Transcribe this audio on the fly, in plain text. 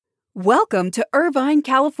Welcome to Irvine,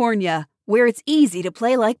 California, where it's easy to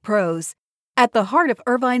play like pros. At the heart of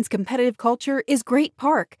Irvine's competitive culture is Great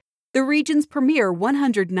Park, the region's premier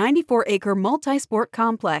 194-acre multi-sport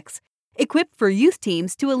complex, equipped for youth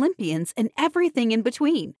teams to Olympians and everything in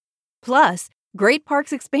between. Plus, Great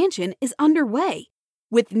Park's expansion is underway.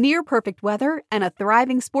 With near-perfect weather and a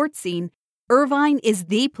thriving sports scene, Irvine is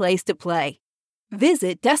the place to play.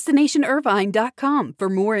 Visit DestinationIrvine.com for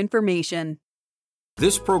more information.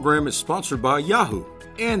 This program is sponsored by Yahoo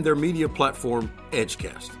and their media platform,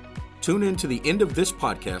 Edgecast. Tune in to the end of this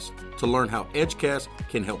podcast to learn how Edgecast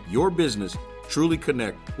can help your business truly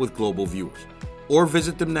connect with global viewers. Or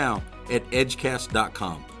visit them now at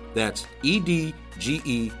edgecast.com. That's EDGECAST.com.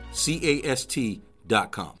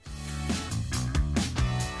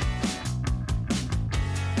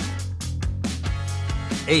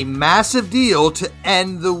 A massive deal to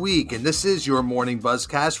end the week, and this is your Morning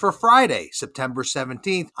Buzzcast for Friday, September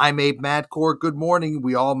 17th. I'm Abe Madkour. Good morning.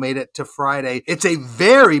 We all made it to Friday. It's a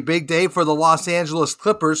very big day for the Los Angeles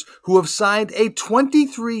Clippers, who have signed a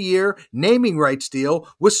 23-year naming rights deal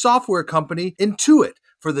with software company Intuit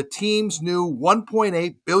for the team's new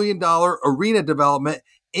 $1.8 billion arena development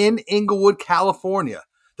in Inglewood, California.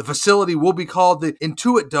 The facility will be called the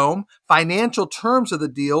Intuit Dome. Financial terms of the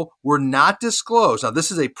deal were not disclosed. Now, this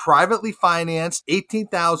is a privately financed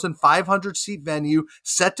 18,500-seat venue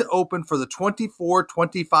set to open for the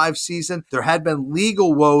 24-25 season. There had been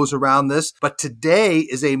legal woes around this, but today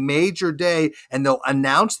is a major day, and they'll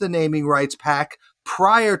announce the naming rights pack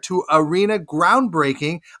prior to arena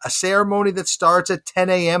groundbreaking, a ceremony that starts at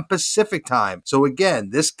 10 a.m. Pacific time. So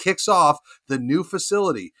again, this kicks off the new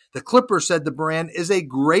facility. The Clippers said the brand is a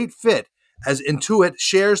great fit as Intuit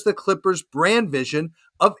shares the Clippers' brand vision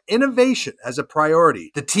of innovation as a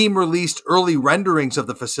priority. The team released early renderings of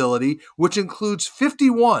the facility, which includes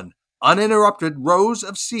 51 uninterrupted rows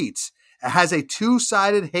of seats. It has a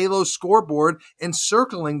two-sided halo scoreboard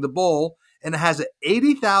encircling the bowl, and it has an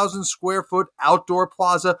 80,000 square foot outdoor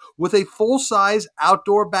plaza with a full-size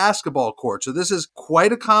outdoor basketball court. So this is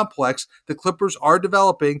quite a complex the Clippers are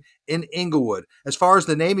developing in Inglewood. As far as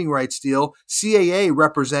the naming rights deal, CAA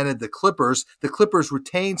represented the Clippers. The Clippers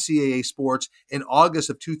retained CAA Sports in August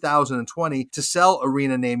of 2020 to sell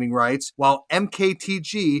arena naming rights, while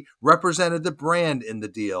MKTG represented the brand in the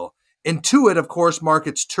deal. Intuit, of course,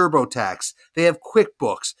 markets TurboTax. They have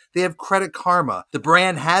QuickBooks. They have Credit Karma. The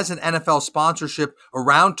brand has an NFL sponsorship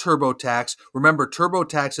around TurboTax. Remember,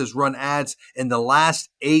 TurboTax has run ads in the last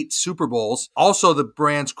 8 Super Bowls. Also, the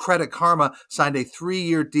brand's Credit Karma signed a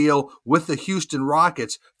 3-year deal with the Houston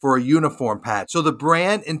Rockets for a uniform patch. So the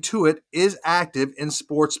brand Intuit is active in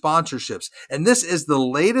sports sponsorships. And this is the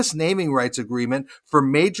latest naming rights agreement for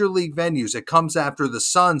major league venues. It comes after the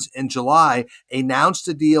Suns in July announced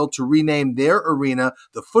a deal to rename their arena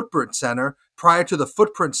the Footprint Center. Prior to the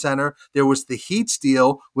Footprint Center, there was the Heat's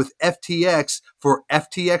deal with FTX for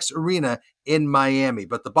FTX Arena in Miami.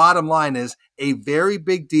 But the bottom line is a very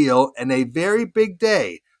big deal and a very big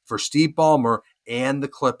day for Steve Ballmer and the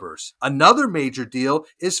Clippers. Another major deal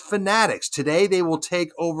is Fanatics. Today, they will take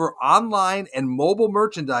over online and mobile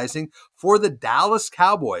merchandising for the Dallas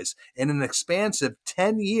Cowboys in an expansive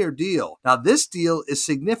 10-year deal. Now, this deal is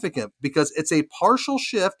significant because it's a partial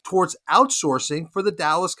shift towards outsourcing for the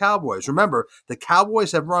Dallas Cowboys. Remember, the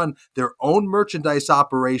Cowboys have run their own merchandise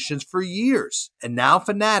operations for years, and now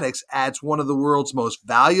Fanatics adds one of the world's most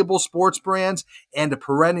valuable sports brands and a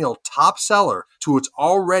perennial top seller to its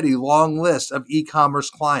already long list of e-commerce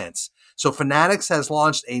clients. So Fanatics has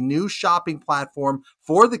launched a new shopping platform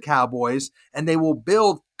for the Cowboys, and they will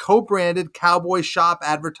build co-branded Cowboy shop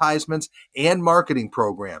advertisements and marketing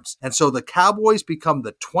programs. And so the Cowboys become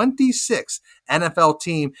the 26th NFL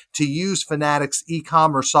team to use Fanatics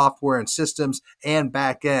e-commerce software and systems and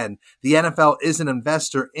back end. The NFL is an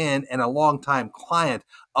investor in and a longtime client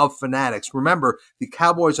of Fanatics. Remember, the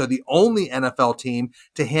Cowboys are the only NFL team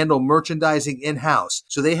to handle merchandising in-house.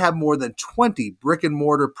 So they have more than 20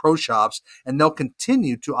 brick-and-mortar pro shops, and they'll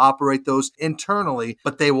continue to operate those internally,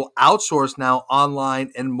 but they will outsource now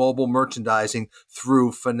online and mobile merchandising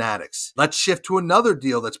through Fanatics. Let's shift to another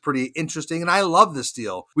deal that's pretty interesting, and I love this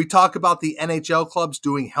deal. We talk about the NHL clubs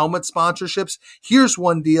doing helmet sponsorships. Here's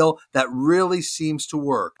one deal that really seems to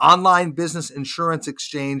work. Online business insurance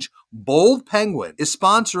exchange Bold Penguin is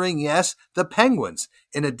sponsoring, yes, the Penguins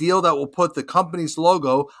in a deal that will put the company's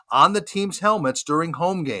logo on the team's helmets during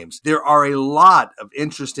home games. There are a lot of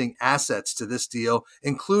interesting assets to this deal,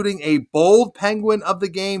 including a Bold Penguin of the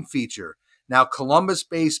Game feature. Now,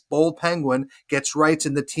 Columbus-based Bold Penguin gets rights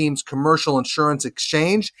in the team's commercial insurance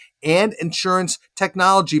exchange and insurance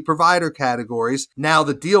technology provider categories. Now,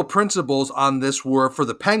 the deal principals on this were for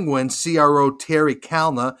the Penguins, CRO Terry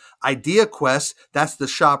Kalna. IdeaQuest, that's the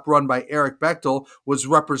shop run by Eric Bechtel, was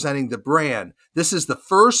representing the brand. This is the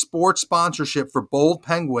first sports sponsorship for Bold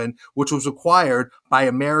Penguin, which was acquired by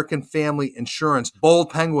American Family Insurance. Bold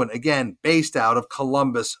Penguin, again, based out of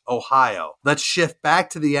Columbus, Ohio. Let's shift back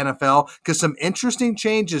to the NFL because some interesting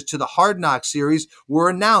changes to the Hard Knocks series were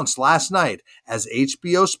announced last night as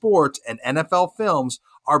HBO Sports and NFL Films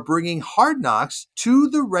are bringing Hard Knocks to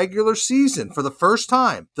the regular season for the first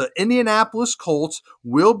time. The Indianapolis Colts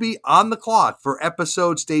will be on the clock for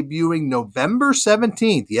episodes debuting November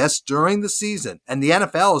 17th, yes, during the season. And the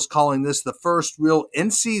NFL is calling this the first real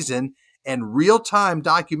in-season and real-time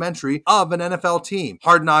documentary of an NFL team.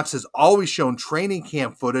 Hard Knocks has always shown training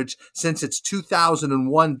camp footage since its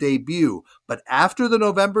 2001 debut, but after the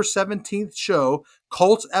November 17th show,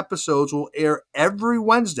 Colts episodes will air every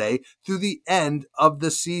Wednesday through the end of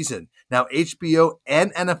the season. Now, HBO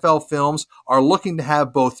and NFL Films are looking to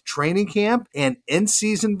have both training camp and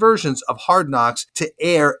in-season versions of Hard Knocks to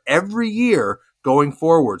air every year going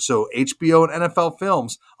forward. So HBO and NFL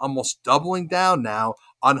Films almost doubling down now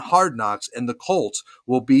on Hard Knocks, and the Colts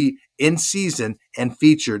will be in season and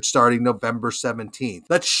featured starting November 17th.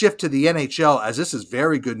 Let's shift to the NHL, as this is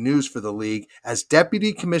very good news for the league, as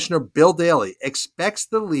Deputy Commissioner Bill Daly expects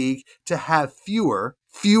the league to have fewer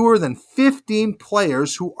than 15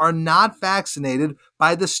 players who are not vaccinated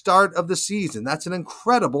by the start of the season. That's an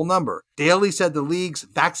incredible number. Daly said the league's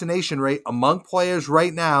vaccination rate among players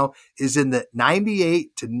right now is in the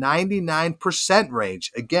 98 to 99%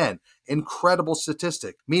 range. Again, incredible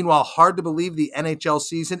statistic. Meanwhile, hard to believe the NHL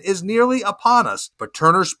season is nearly upon us, but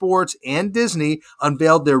Turner Sports and Disney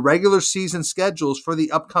unveiled their regular season schedules for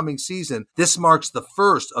the upcoming season. This marks the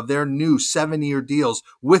first of their new 7-year deals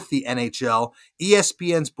with the NHL.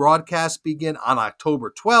 ESPN's broadcasts begin on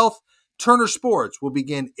October 12th. Turner Sports will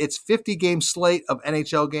begin its 50-game slate of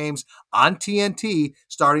NHL games on TNT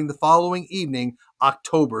starting the following evening,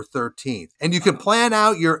 October 13th. And you can plan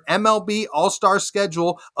out your MLB All-Star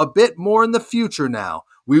schedule a bit more in the future now.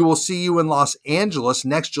 We will see you in Los Angeles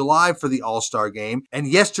next July for the All-Star Game. And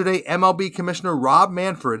yesterday, MLB Commissioner Rob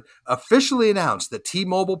Manfred officially announced that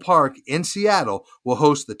T-Mobile Park in Seattle will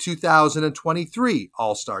host the 2023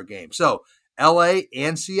 All-Star Game. So, LA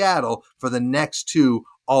and Seattle for the next two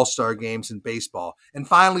All-Star games in baseball. And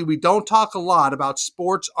finally, we don't talk a lot about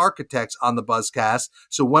sports architects on the Buzzcast,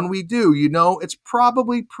 so when we do, you know it's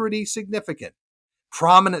probably pretty significant.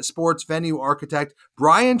 Prominent sports venue architect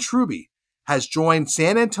Brian Truby has joined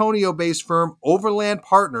San Antonio-based firm Overland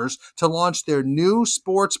Partners to launch their new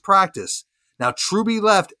sports practice. Now, Truby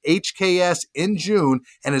left HKS in June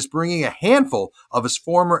and is bringing a handful of his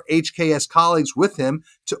former HKS colleagues with him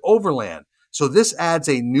to Overland. So this adds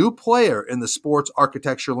a new player in the sports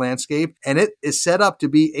architecture landscape, and it is set up to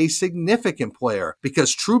be a significant player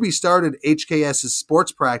because Truby started HKS's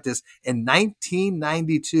sports practice in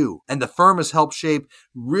 1992, and the firm has helped shape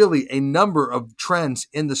really a number of trends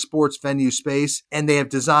in the sports venue space, and they have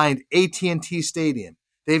designed AT&T Stadium.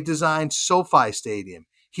 They've designed SoFi Stadium.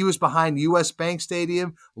 He was behind US Bank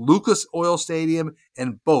Stadium, Lucas Oil Stadium,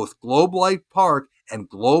 and both Globe Life Park and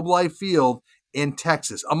Globe Life Field in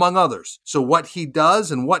Texas, among others. So what he does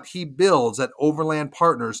and what he builds at Overland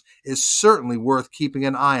Partners is certainly worth keeping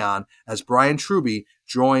an eye on as Brian Truby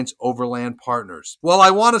joins Overland Partners. Well, I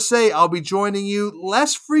want to say I'll be joining you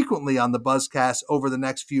less frequently on the Buzzcast over the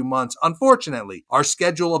next few months. Unfortunately, our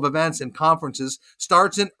schedule of events and conferences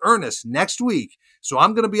starts in earnest next week, so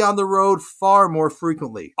I'm going to be on the road far more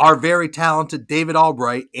frequently. Our very talented David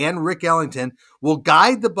Albright and Rick Ellington will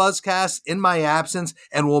guide the Buzzcast in my absence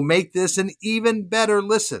and will make this an even better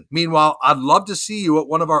listen. Meanwhile, I'd love to see you at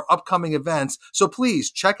one of our upcoming events, so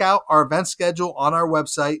please check out our event schedule on our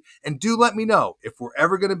website and do let me know if we're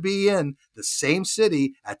ever going to be in the same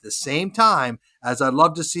city at the same time, as I'd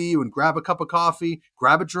love to see you and grab a cup of coffee,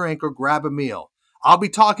 grab a drink, or grab a meal. I'll be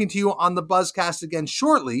talking to you on the Buzzcast again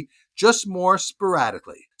shortly, just more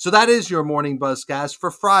sporadically. So that is your morning Buzzcast for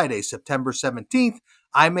Friday, September 17th.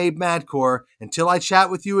 I'm Abe Madkour. Until I chat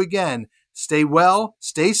with you again, stay well,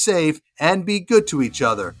 stay safe, and be good to each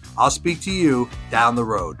other. I'll speak to you down the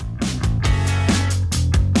road.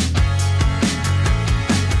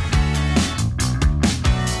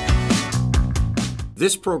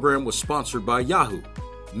 This program was sponsored by Yahoo.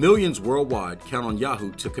 Millions worldwide count on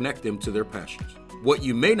Yahoo to connect them to their passions. What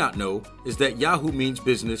you may not know is that Yahoo means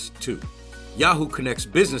business too. Yahoo connects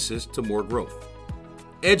businesses to more growth.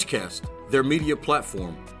 Edgecast, their media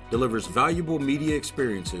platform, delivers valuable media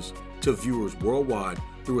experiences to viewers worldwide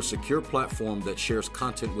through a secure platform that shares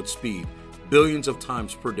content with speed, billions of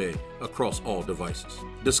times per day across all devices.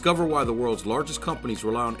 Discover why the world's largest companies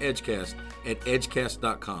rely on Edgecast at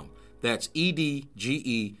edgecast.com. That's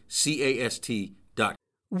EDGECAST.com.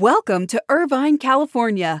 Welcome to Irvine,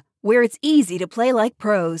 California, where it's easy to play like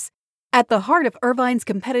pros. At the heart of Irvine's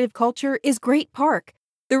competitive culture is Great Park,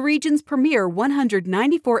 the region's premier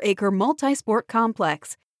 194-acre multi-sport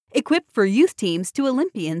complex, equipped for youth teams to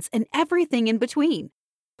Olympians and everything in between.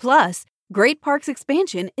 Plus, Great Park's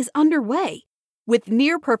expansion is underway. With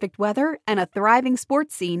near-perfect weather and a thriving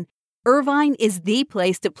sports scene, Irvine is the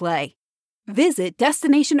place to play. Visit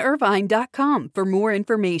DestinationIrvine.com for more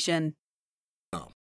information.